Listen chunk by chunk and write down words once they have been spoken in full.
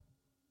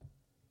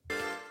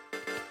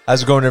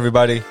How's it going,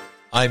 everybody?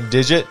 I'm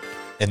Digit,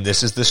 and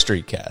this is the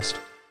Streetcast.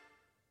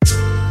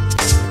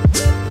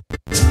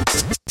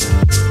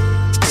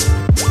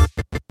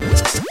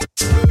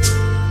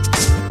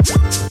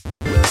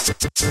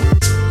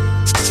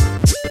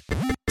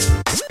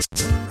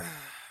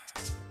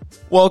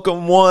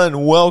 Welcome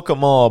one,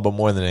 welcome all, but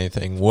more than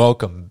anything,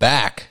 welcome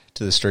back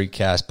to the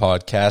Streetcast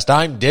podcast.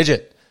 I'm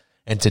Digit,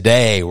 and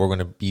today we're going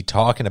to be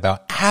talking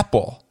about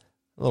Apple.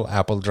 A little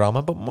Apple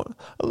drama, but more,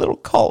 a little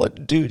Call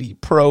of Duty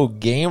pro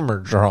gamer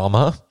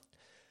drama.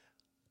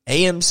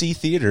 AMC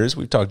theaters,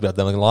 we've talked about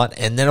them a lot.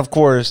 And then, of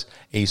course,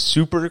 a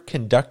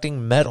superconducting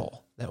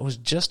metal that was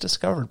just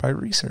discovered by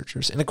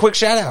researchers. And a quick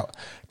shout out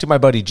to my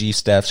buddy G.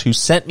 Steffs, who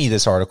sent me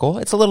this article.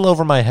 It's a little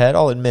over my head,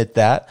 I'll admit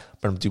that,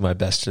 but I'm going to do my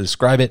best to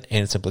describe it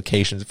and its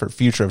implications for the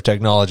future of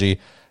technology.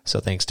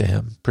 So thanks to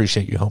him.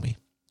 Appreciate you, homie.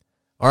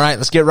 All right,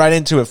 let's get right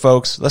into it,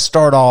 folks. Let's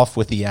start off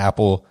with the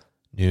Apple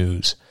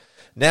news.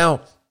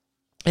 Now,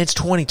 it's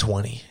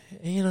 2020.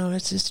 You know,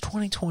 it's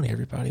 2020,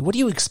 everybody. What do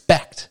you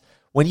expect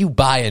when you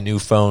buy a new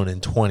phone in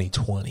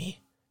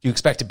 2020? Do you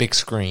expect a big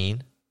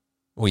screen?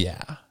 Well, yeah.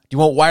 Do you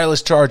want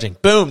wireless charging?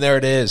 Boom, there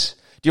it is.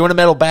 Do you want a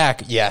metal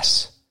back?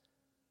 Yes.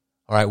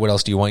 All right, what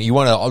else do you want? You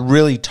want a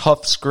really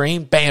tough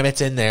screen? Bam, it's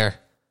in there.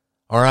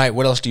 All right,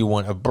 what else do you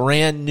want? A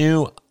brand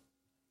new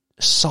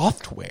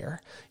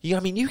software.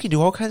 You can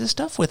do all kinds of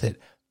stuff with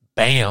it.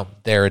 Bam,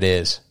 there it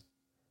is.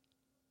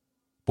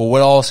 But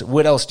what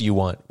else do you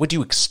want? What do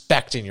you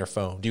expect in your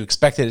phone? Do you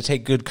expect it to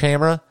take good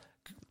camera?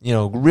 You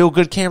know, real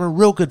good camera,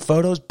 real good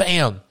photos?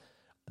 Bam.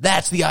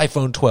 That's the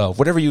iPhone 12.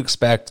 Whatever you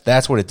expect,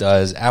 that's what it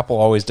does. Apple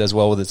always does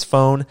well with its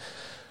phone.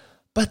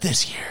 But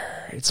this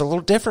year, it's a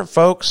little different,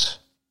 folks.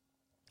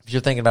 If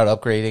you're thinking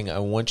about upgrading, I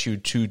want you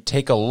to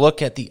take a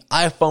look at the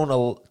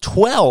iPhone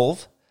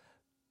 12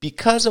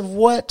 because of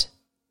what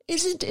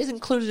isn't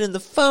included in the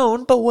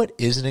phone, but what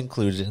isn't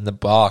included in the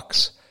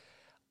box.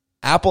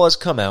 Apple has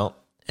come out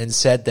and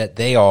said that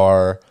they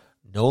are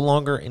no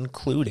longer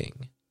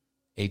including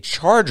a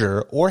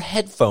charger or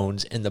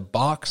headphones in the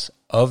box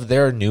of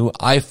their new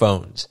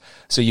iPhones.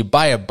 So you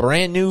buy a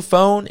brand new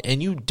phone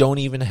and you don't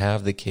even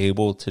have the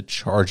cable to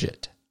charge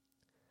it.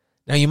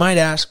 Now you might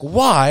ask,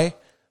 why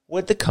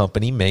would the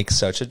company make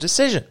such a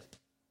decision?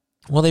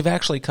 Well, they've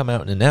actually come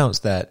out and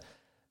announced that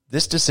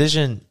this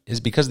decision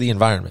is because of the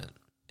environment.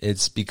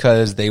 It's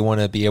because they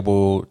want to be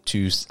able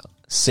to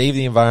save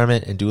the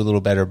environment and do a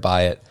little better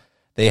by it.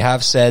 They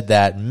have said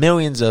that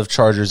millions of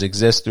chargers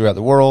exist throughout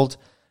the world,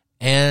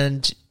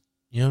 and,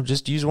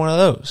 just use one of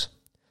those.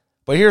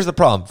 But here's the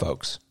problem,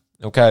 folks,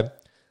 okay?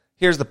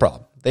 Here's the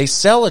problem. They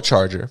sell a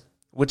charger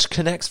which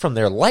connects from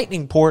their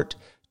Lightning port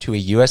to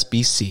a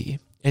USB-C.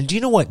 And do you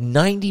know what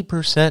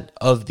 90%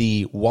 of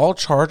the wall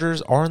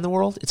chargers are in the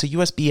world? It's a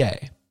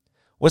USB-A.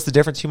 What's the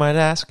difference, you might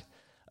ask?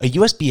 A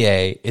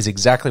USB-A is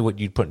exactly what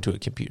you'd put into a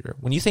computer.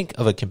 When you think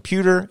of a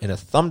computer and a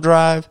thumb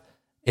drive,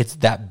 it's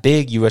that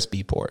big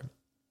USB port.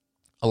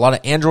 A lot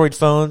of Android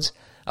phones,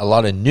 a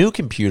lot of new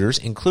computers,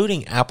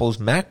 including Apple's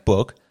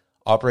MacBook,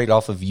 operate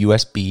off of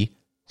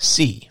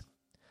USB-C.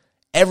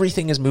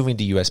 Everything is moving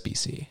to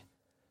USB-C.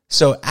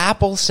 So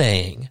Apple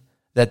saying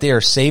that they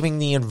are saving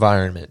the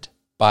environment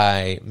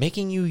by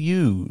making you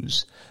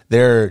use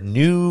their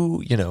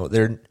new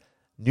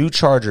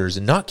chargers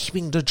and not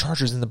keeping the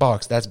chargers in the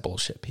box, that's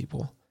bullshit,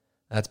 people.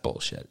 That's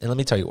bullshit. And let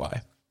me tell you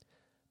why.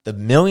 The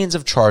millions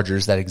of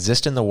chargers that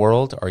exist in the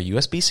world are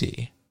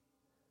USB-C.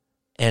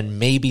 And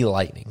maybe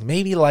Lightning.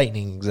 Maybe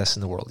Lightning exists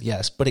in the world,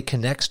 yes, but it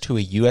connects to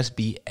a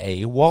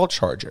USB-A wall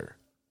charger.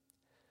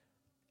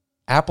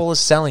 Apple is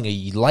selling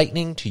a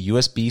Lightning to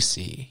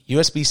USB-C.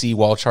 USB-C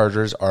wall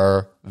chargers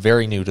are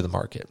very new to the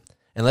market.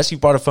 Unless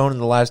you've bought a phone in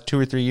the last 2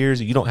 or 3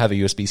 years, you don't have a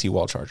USB-C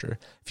wall charger.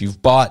 If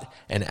you've bought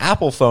an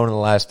Apple phone in the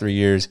last 3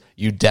 years,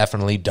 you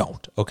definitely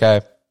don't, okay?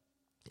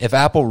 If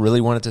Apple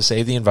really wanted to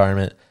save the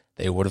environment,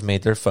 they would have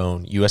made their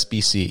phone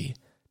USB-C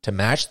to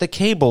match the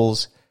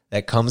cables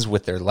that comes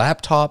with their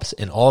laptops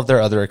and all of their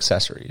other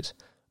accessories.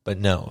 But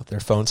no, their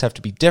phones have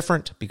to be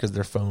different because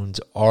their phones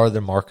are the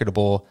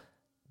marketable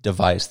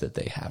device that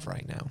they have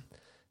right now.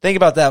 Think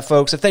about that,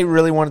 folks. If they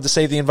really wanted to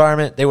save the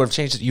environment, they would have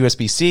changed it to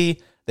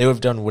USB-C. They would have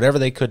done whatever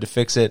they could to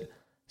fix it.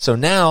 So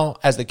now,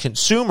 as the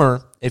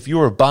consumer, if you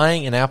are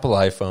buying an Apple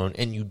iPhone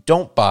and you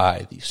don't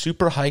buy the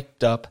super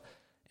hyped up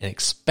and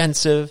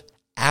expensive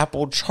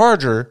Apple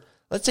charger,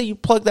 let's say you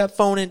plug that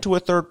phone into a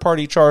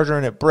third-party charger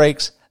and it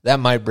breaks, that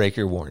might break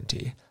your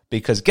warranty.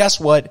 Because guess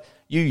what?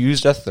 You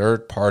used a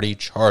third-party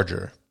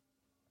charger.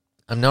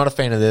 I'm not a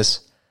fan of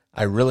this.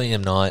 I really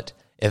am not.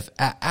 If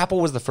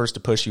Apple was the first to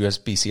push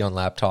USB-C on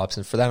laptops,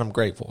 and for that I'm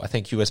grateful. I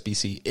think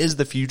USB-C is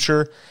the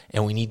future,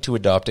 and we need to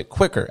adopt it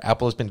quicker.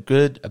 Apple has been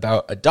good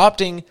about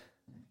adopting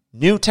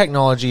new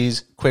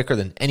technologies quicker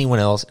than anyone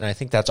else, and I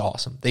think that's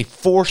awesome. They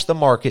force the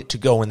market to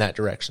go in that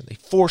direction. They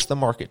force the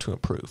market to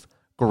improve.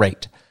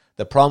 Great.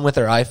 The problem with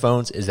their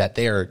iPhones is that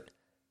they are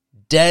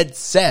dead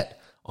set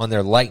on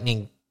their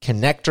Lightning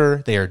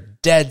connector. They are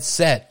dead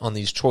set on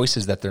these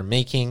choices that they're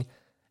making,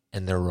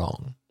 and they're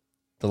wrong.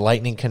 The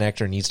Lightning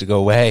connector needs to go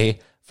away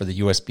for the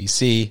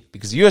USB-C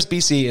because the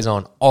USB-C is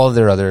on all of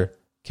their other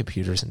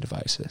computers and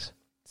devices.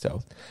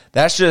 So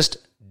that's just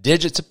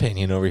Digit's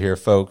opinion over here,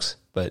 folks.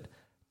 But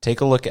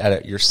take a look at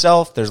it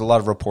yourself. There's a lot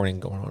of reporting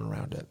going on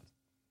around it.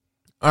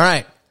 All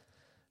right.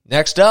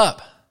 Next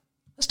up,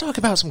 let's talk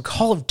about some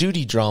Call of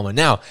Duty drama.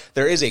 Now,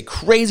 there is a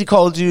crazy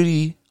Call of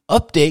Duty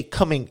update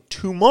coming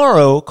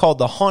tomorrow called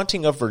The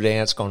Haunting of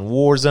Verdansk on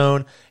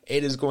Warzone.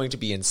 It is going to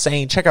be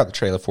insane. Check out the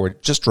trailer for it.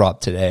 It just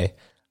dropped today.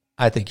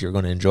 I think you're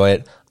going to enjoy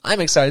it.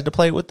 I'm excited to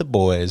play it with the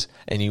boys,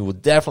 and you will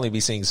definitely be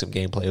seeing some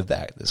gameplay of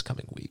that this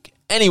coming week.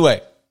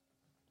 Anyway,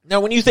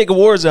 now when you think of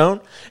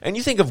Warzone and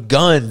you think of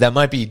guns that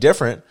might be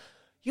different,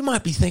 you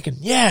might be thinking,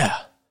 yeah,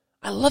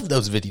 I love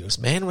those videos,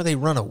 man, where they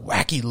run a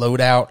wacky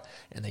loadout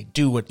and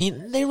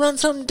they run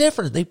something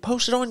different. They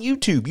post it on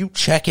YouTube. You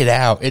check it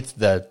out. It's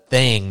the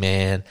thing,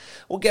 man.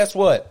 Well, guess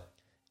what?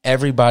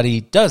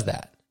 Everybody does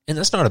that. And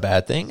that's not a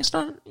bad thing. It's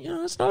not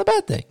a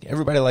bad thing.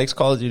 Everybody likes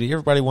Call of Duty.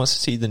 Everybody wants to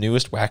see the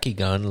newest wacky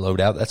gun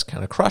loadout that's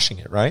kind of crushing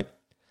it, right?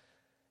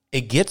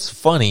 It gets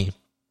funny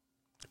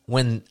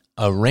when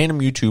a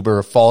random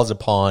YouTuber falls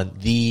upon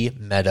the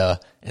meta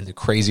and the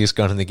craziest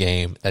gun in the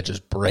game that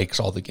just breaks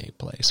all the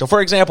gameplay. So,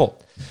 for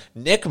example,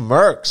 Nick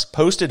Merckx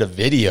posted a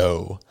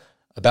video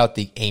about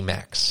the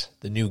AMAX,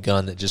 the new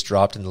gun that just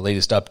dropped in the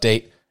latest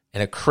update,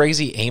 and a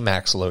crazy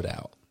AMAX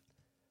loadout.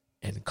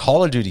 And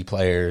Call of Duty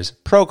players,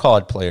 pro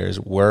COD players,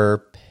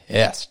 were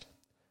pissed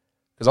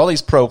because all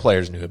these pro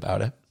players knew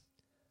about it.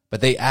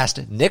 But they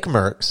asked Nick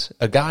Merckx,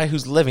 a guy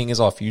whose living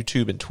is off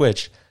YouTube and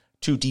Twitch,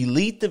 to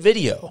delete the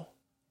video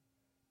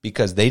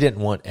because they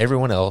didn't want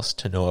everyone else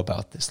to know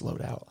about this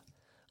loadout.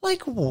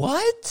 Like,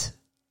 what?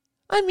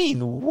 I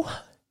mean,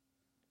 what?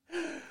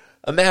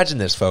 Imagine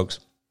this, folks.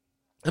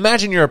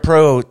 Imagine you're a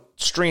pro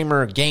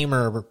streamer,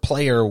 gamer,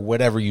 player,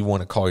 whatever you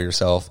want to call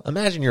yourself.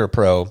 Imagine you're a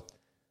pro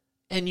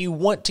and you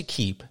want to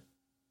keep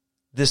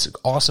this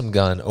awesome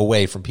gun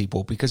away from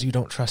people because you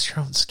don't trust your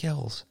own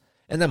skills.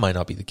 And that might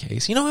not be the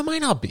case. You know, it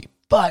might not be.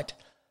 But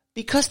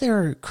because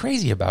they're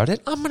crazy about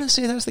it, I'm going to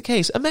say that's the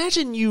case.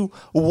 Imagine you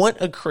want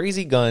a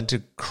crazy gun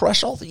to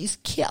crush all these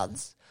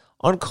kids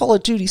on Call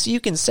of Duty so you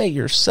can say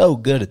you're so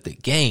good at the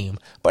game.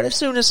 But as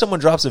soon as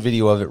someone drops a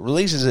video of it,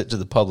 releases it to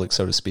the public,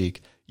 so to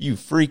speak, you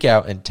freak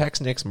out and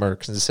text Nick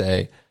Merckx and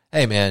say,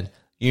 hey, man,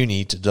 you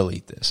need to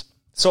delete this.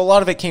 So a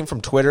lot of it came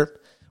from Twitter,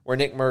 where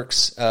Nick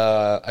Merckx,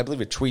 I believe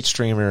a Twitch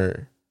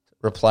streamer,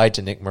 replied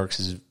to Nick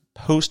Merckx's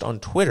post on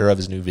Twitter of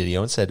his new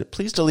video and said,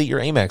 please delete your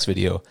AMAX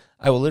video.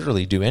 I will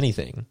literally do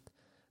anything.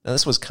 Now,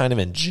 this was kind of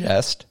in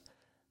jest,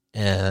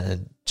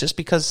 and just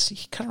because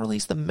he kind of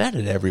released the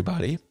meta to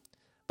everybody.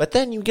 But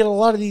then you get a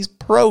lot of these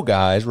pro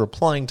guys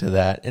replying to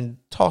that and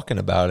talking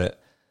about it.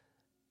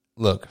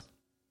 Look,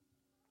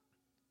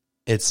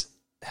 it's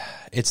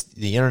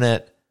the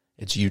internet,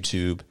 it's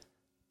YouTube.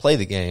 Play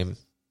the game,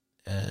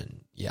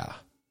 and yeah.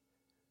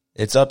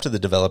 It's up to the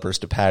developers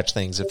to patch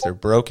things if they're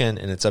broken,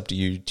 and it's up to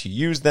you to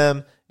use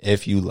them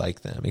if you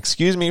like them.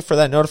 Excuse me for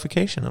that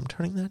notification. I'm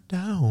turning that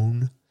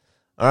down.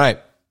 All right,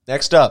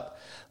 next up,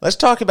 let's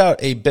talk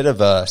about a bit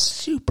of a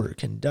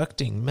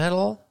superconducting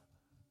metal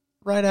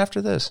right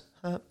after this.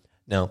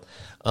 No.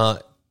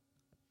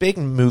 Big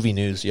movie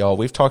news, y'all.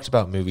 We've talked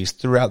about movies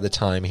throughout the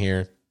time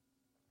here.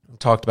 We've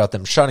talked about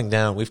them shutting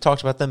down. We've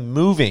talked about them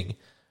moving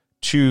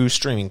to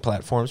streaming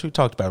platforms. We've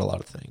talked about a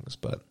lot of things,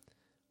 but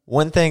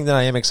one thing that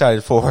I am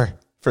excited for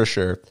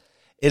sure,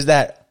 is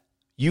that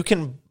you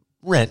can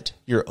rent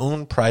your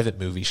own private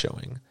movie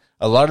showing.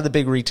 A lot of the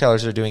big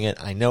retailers are doing it.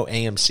 I know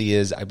AMC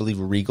is. I believe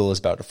Regal is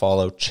about to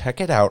follow.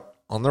 Check it out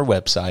on their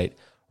website.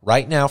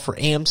 Right now for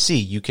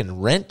AMC, you can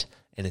rent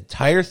an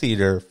entire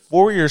theater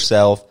for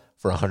yourself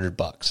for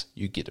 $100.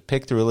 You get to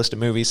pick through a list of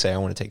movies, say, I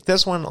want to take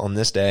this one on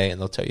this day, and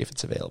they'll tell you if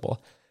it's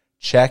available.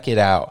 Check it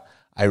out.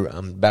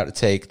 I'm about to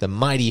take the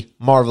mighty,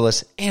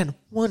 marvelous, and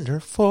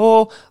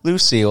wonderful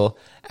Lucille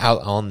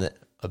out on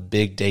a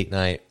big date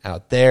night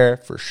out there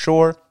for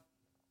sure.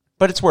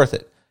 But it's worth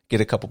it.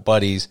 Get a couple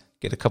buddies,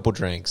 get a couple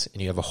drinks,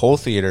 and you have a whole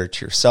theater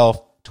to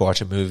yourself to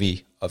watch a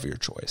movie of your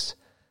choice.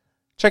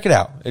 Check it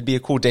out. It'd be a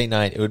cool date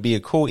night. It would be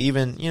a cool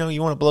even,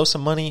 you want to blow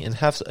some money and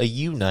have a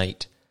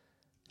U-night.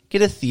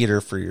 Get a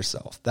theater for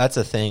yourself. That's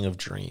a thing of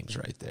dreams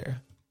right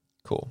there.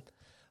 Cool.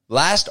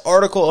 Last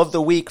article of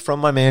the week from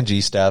my man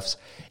G-Stuffs.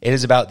 It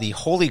is about the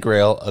holy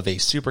grail of a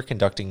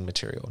superconducting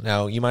material.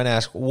 Now, you might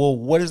ask, well,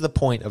 what is the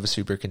point of a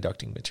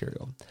superconducting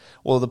material?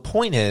 Well, the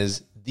point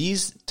is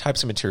these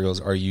types of materials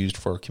are used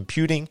for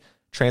computing,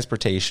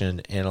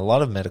 transportation, and a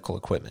lot of medical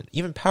equipment,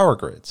 even power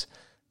grids.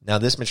 Now,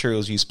 this material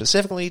is used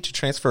specifically to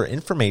transfer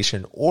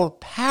information or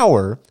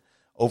power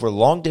over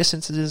long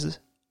distances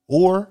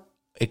or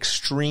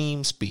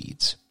extreme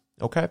speeds.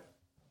 Okay?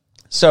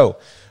 So,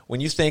 when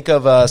you think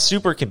of a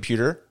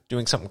supercomputer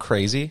doing something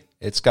crazy,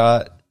 it's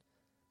got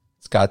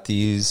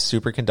these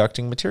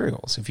superconducting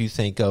materials. If you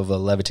think of a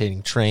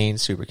levitating train,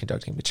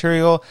 superconducting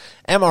material,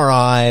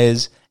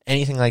 MRIs,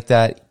 anything like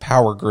that,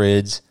 power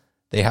grids,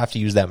 they have to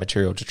use that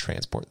material to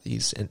transport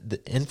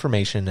the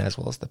information as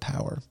well as the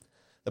power.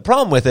 The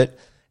problem with it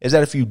is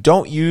that if you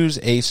don't use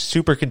a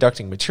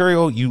superconducting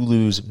material, you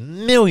lose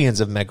millions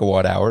of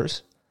megawatt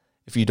hours,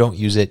 If you don't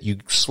use it, you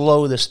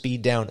slow the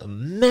speed down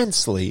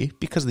immensely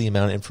because of the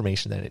amount of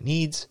information that it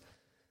needs.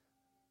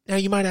 Now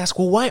you might ask,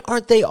 well, why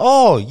aren't they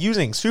all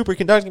using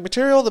superconducting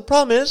material? The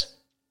problem is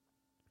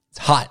it's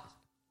hot.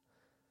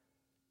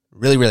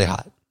 Really, really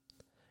hot.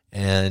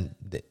 And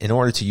in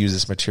order to use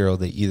this material,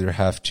 they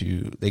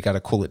got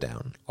to cool it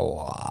down a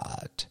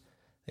lot.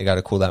 They got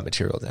to cool that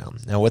material down.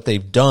 Now what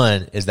they've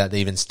done is that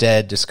they've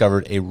instead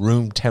discovered a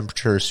room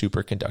temperature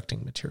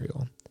superconducting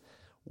material.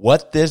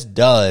 What this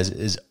does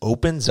is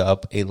opens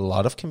up a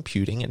lot of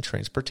computing and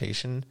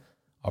transportation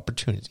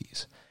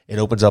opportunities. It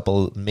opens up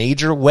a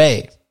major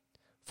way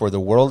for the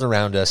world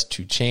around us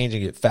to change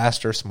and get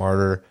faster,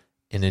 smarter,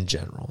 and in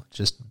general,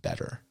 just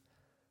better.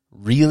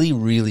 Really,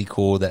 really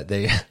cool that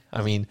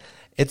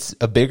it's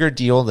a bigger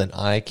deal than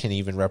I can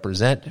even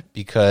represent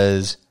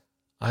because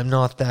I'm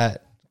not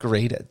that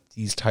great at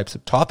these types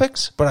of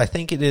topics, but I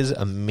think it is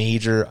a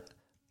major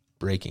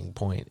breaking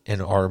point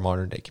in our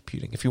modern day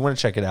computing. If you want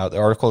to check it out, the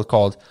article is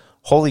called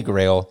Holy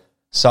Grail,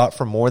 Sought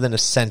for More Than a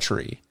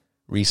Century,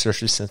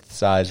 Researchers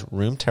Synthesize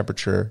Room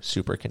Temperature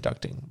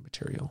Superconducting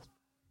Material.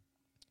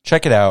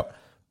 Check it out.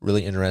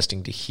 Really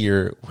interesting to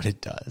hear what it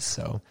does.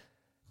 So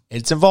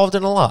it's involved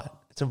in a lot.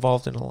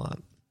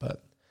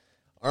 But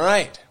all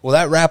right. Well,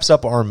 that wraps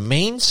up our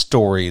main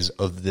stories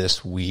of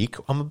this week.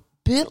 I'm a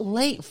bit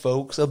late,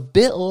 folks. A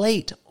bit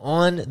late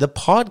on the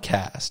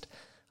podcast.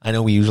 I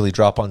know we usually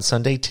drop on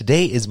Sunday.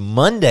 Today is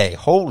Monday.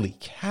 Holy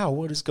cow,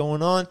 what is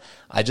going on?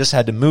 I just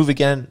had to move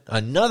again.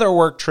 Another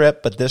work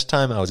trip, but this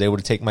time I was able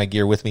to take my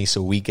gear with me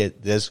so we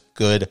get this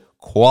good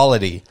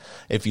quality.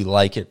 If you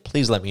like it,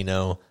 please let me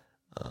know.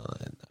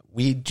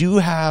 We do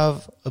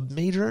have a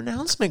major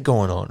announcement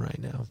going on right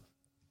now.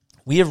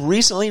 We have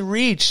recently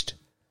reached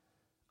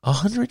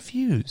 100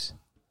 views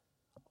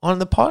on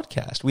the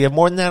podcast. We have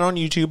more than that on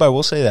YouTube, I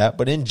will say that.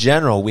 But in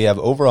general, we have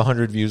over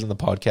 100 views on the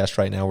podcast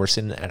right now. We're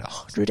sitting at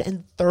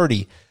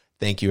 130.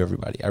 Thank you,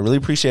 everybody. I really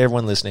appreciate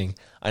everyone listening.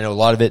 I know a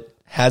lot of it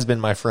has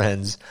been my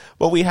friends,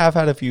 but we have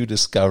had a few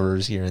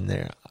discoverers here and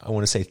there. I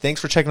want to say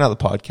thanks for checking out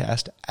the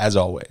podcast, as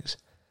always.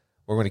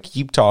 We're going to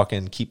keep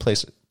talking,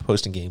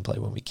 posting gameplay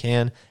when we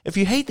can. If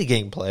you hate the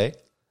gameplay,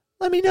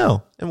 let me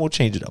know, and we'll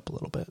change it up a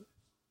little bit.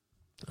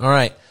 All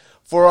right.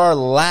 For our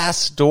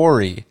last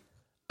story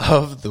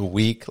of the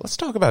week, let's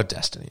talk about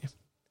Destiny.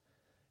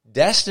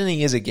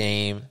 Destiny is a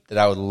game that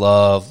I would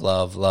love,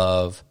 love,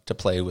 love to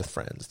play with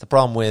friends. The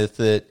problem with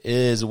it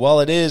is,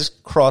 while it is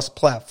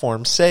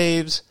cross-platform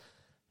saves,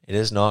 it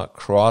is not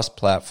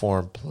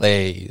cross-platform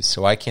plays.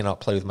 So I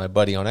cannot play with my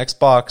buddy on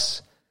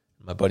Xbox.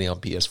 My buddy on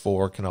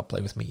PS4 cannot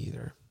play with me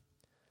either.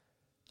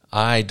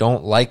 I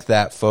don't like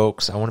that,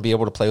 folks. I want to be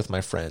able to play with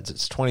my friends.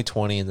 It's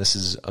 2020, and this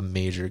is a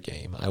major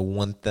game. I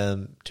want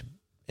them to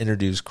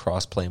introduce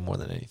cross-play more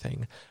than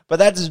anything. But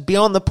that is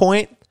beyond the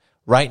point.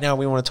 Right now,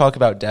 we want to talk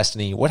about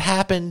Destiny. What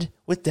happened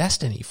with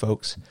Destiny,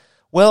 folks?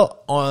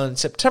 Well, on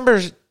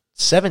September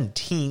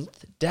 17th,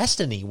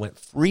 Destiny went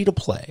free to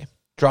play,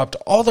 dropped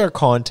all their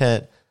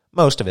content,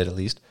 most of it at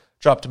least,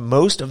 dropped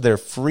most of their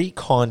free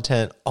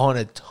content on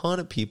a ton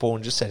of people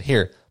and just said,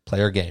 here,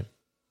 play our game.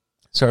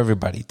 So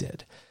everybody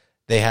did.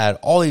 They had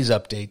all these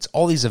updates,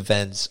 all these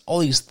events, all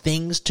these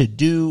things to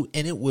do,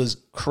 and it was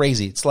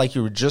crazy. It's like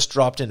you were just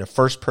dropped into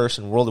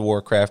first-person World of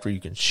Warcraft where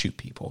you can shoot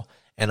people.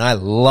 And I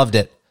loved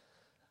it.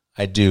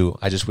 I do.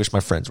 I just wish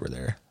my friends were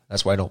there.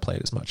 That's why I don't play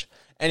it as much.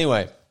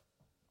 Anyway,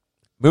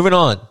 moving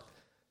on.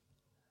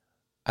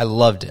 I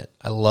loved it.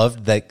 I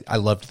loved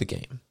the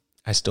game.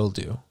 I still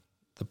do.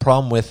 The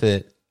problem with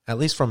it, at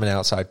least from an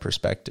outside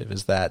perspective,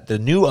 is that the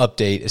new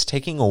update is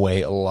taking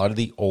away a lot of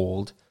the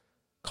old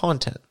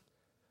content.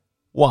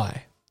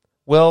 Why?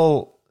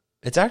 Well,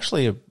 it's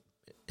actually an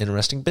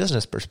interesting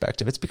business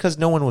perspective. It's because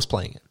no one was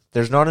playing it.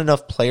 There's not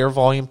enough player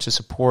volume to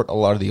support a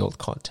lot of the old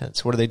content.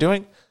 So what are they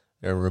doing?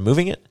 They're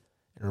removing it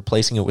and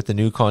replacing it with the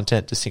new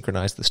content to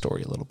synchronize the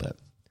story a little bit.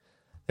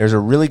 There's a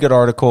really good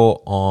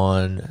article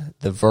on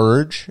The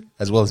Verge,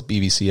 as well as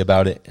BBC,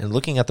 about it, and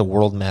looking at the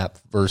world map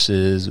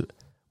versus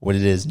what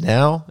it is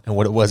now and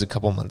what it was a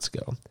couple months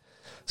ago.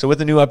 So with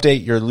the new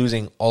update, you're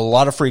losing a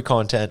lot of free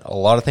content, a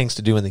lot of things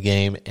to do in the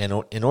game,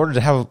 and in order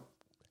to have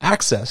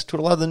access to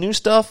a lot of the new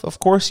stuff, of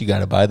course, you got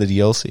to buy the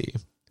DLC.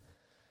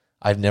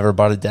 I've never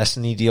bought a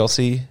Destiny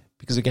DLC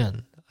because,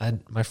 again,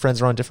 my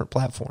friends are on different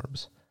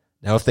platforms.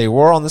 Now, if they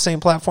were on the same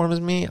platform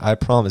as me, I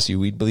promise you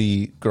we'd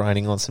be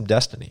grinding on some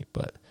Destiny,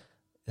 but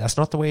that's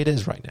not the way it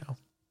is right now.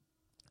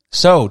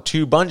 So,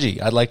 to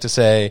Bungie, I'd like to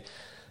say,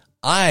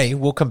 I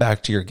will come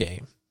back to your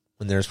game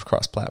when there's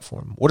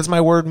cross-platform. What does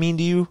my word mean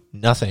to you?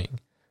 Nothing.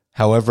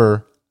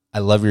 However, I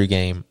love your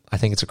game. I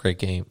think it's a great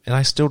game, and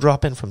I still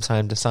drop in from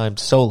time to time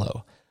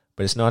solo,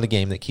 but it's not a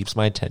game that keeps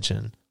my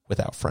attention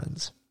without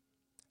friends.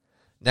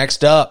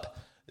 Next up,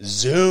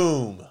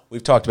 Zoom.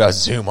 We've talked about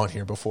Zoom on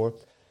here before.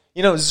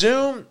 You know,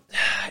 Zoom,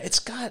 it's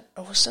got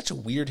such a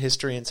weird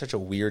history and such a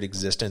weird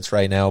existence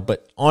right now,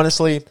 but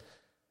honestly,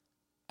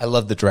 I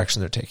love the direction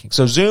they're taking.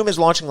 So Zoom is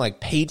launching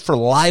like paid for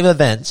live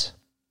events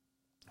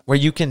where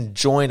you can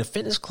join a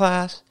fitness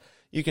class,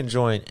 you can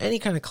join any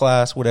kind of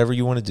class, whatever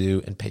you want to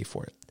do, and pay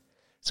for it.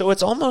 So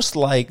it's almost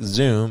like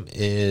Zoom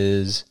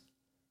is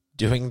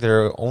doing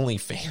their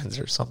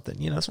OnlyFans or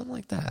something, something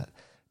like that.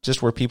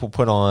 Just where people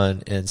put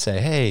on and say,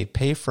 hey,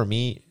 pay for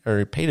me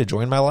or pay to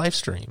join my live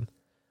stream.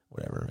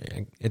 Whatever.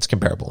 It's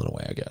comparable in a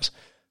way, I guess.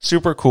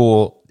 Super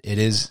cool. It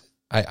is.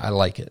 I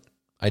like it.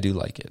 I do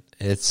like it.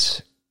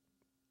 It's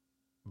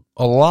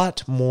a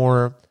lot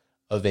more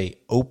of a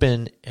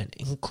open and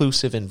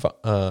inclusive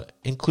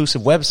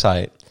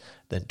website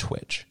than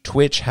Twitch.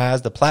 Twitch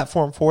has the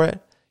platform for it.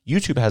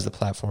 YouTube has the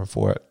platform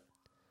for it.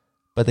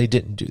 But they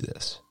didn't do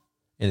this.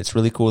 And it's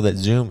really cool that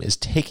Zoom is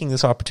taking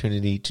this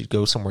opportunity to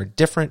go somewhere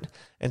different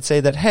and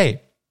say that,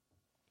 hey,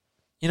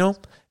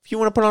 if you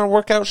want to put on a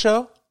workout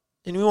show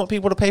and you want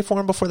people to pay for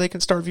them before they can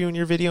start viewing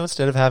your video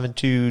instead of having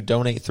to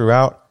donate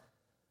throughout,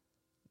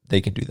 they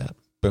can do that.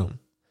 Boom.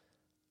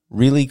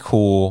 Really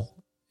cool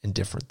and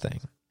different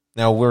thing.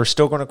 Now, we're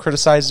still going to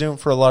criticize Zoom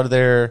for a lot of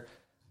their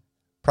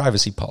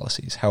privacy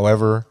policies.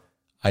 However,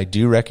 I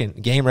do reckon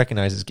game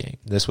recognizes game.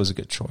 This was a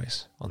good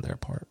choice on their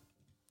part.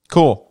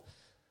 Cool.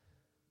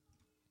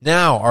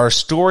 Now, our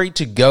story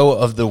to go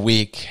of the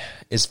week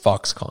is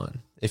Foxconn.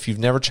 If you've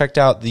never checked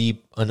out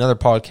another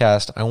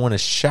podcast, I want to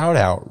shout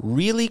out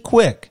really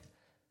quick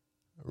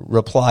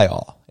Reply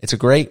All. It's a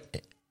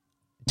great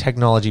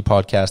technology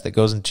podcast that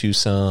goes into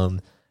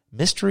some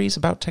mysteries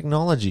about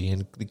technology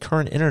and the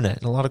current internet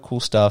and a lot of cool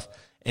stuff.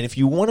 And if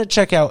you want to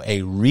check out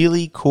a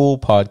really cool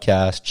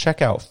podcast,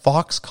 check out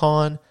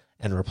Foxconn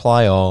and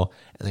Reply All,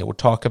 and they will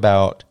talk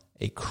about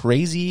a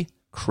crazy,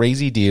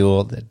 crazy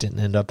deal that didn't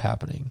end up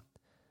happening.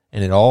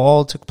 And it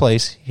all took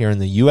place here in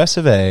the US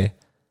of A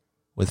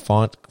with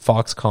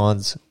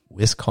Foxconn's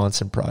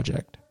Wisconsin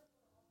project.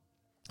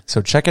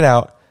 So check it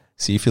out.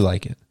 See if you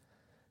like it.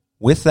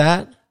 With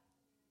that,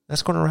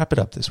 that's going to wrap it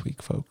up this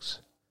week, folks.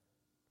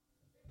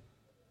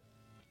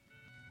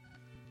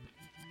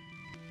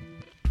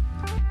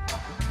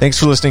 Thanks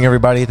for listening,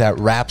 everybody. That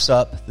wraps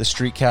up the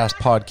Streetcast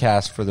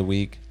podcast for the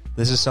week.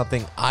 This is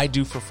something I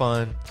do for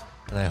fun,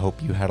 and I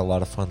hope you had a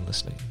lot of fun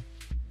listening.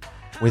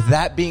 With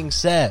that being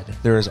said,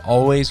 there is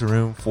always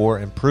room for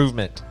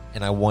improvement,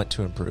 and I want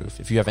to improve.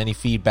 If you have any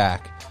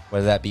feedback,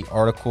 whether that be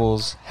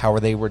articles, how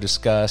they were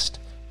discussed,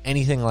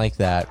 anything like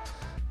that,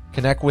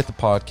 connect with the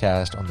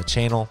podcast on the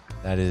channel.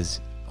 That is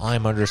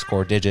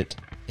I'm_Digit,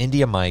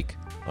 India Mike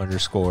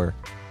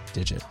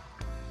 _Digit.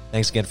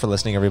 Thanks again for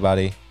listening,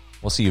 everybody.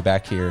 We'll see you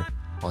back here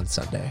on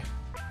Sunday.